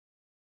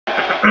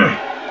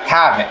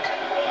Havoc,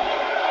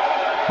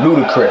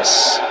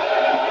 Ludacris,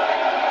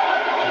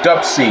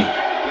 Dubsy,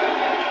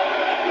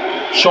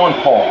 Sean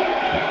Paul,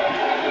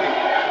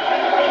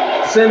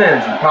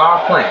 Simmons and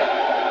Power Plant.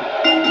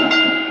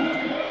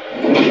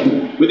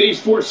 With these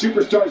four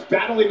superstars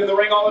battling in the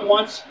ring all at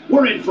once,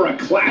 we're in for a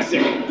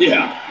classic.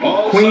 Yeah,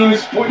 all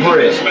Queen's signs point to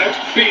this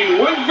match being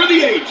one for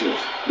the ages.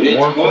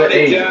 It's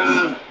party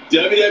time,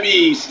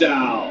 WWE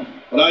style.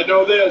 But I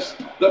know this,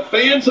 the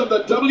fans of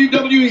the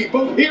WWE,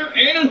 both here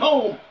and at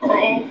home, are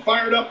all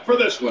fired up for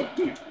this one.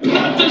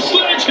 Not the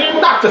sledgehammer!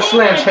 Not the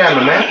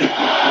sledgehammer, man.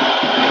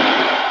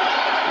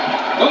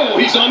 Oh,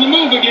 he's on the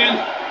move again.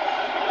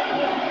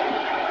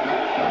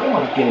 I don't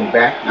want to get him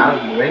back out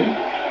of the ring.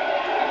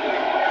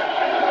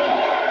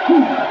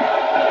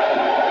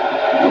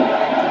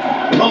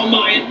 Oh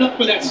my, enough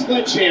with that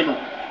sledgehammer.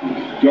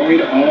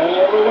 Going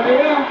all the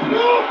way up.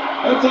 No,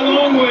 that's a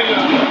long way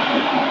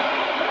up.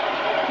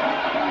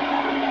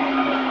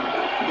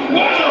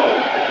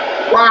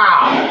 Wow!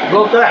 Wow!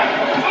 Look at that.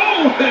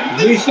 Oh, that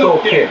Disco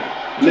kick.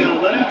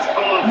 Now that's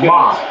offense.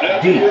 Mob,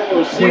 deep,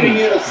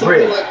 Queens,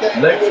 bridge.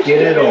 Let's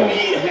get it on.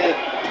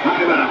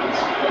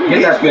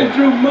 Get that thing.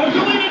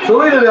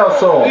 Salida del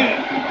Sol.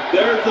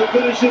 There's the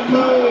finishing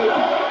move.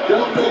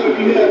 Don't know if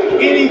you have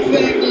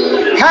anything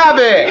left.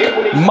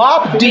 Havoc!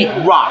 Mob Deep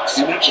rocks.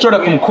 Straight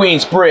up from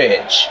Queens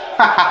Bridge.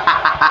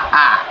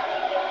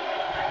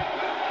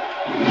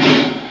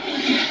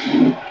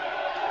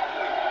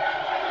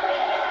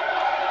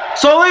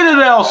 Salida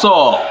del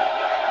Sol.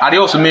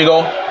 Adios,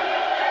 amigo.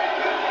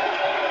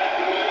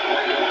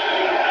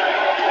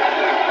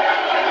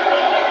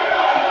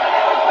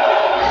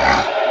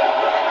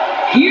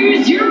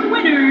 Here's your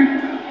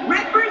winner,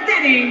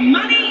 representing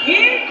Money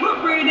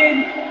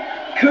Incorporated,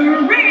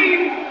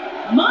 Kareem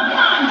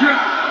Malandra.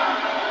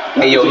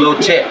 Hey, yo, little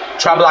tip.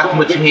 Try blocking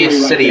with your hands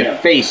instead of your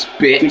face,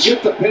 bitch. To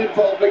get the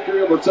pinfall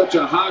victory over such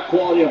a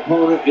high-quality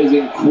opponent is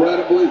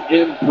incredibly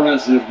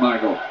impressive,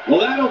 Michael. Well,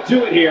 that'll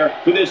do it here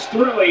for this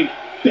thrilling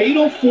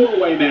fatal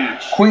four-way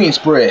match.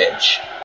 Queensbridge.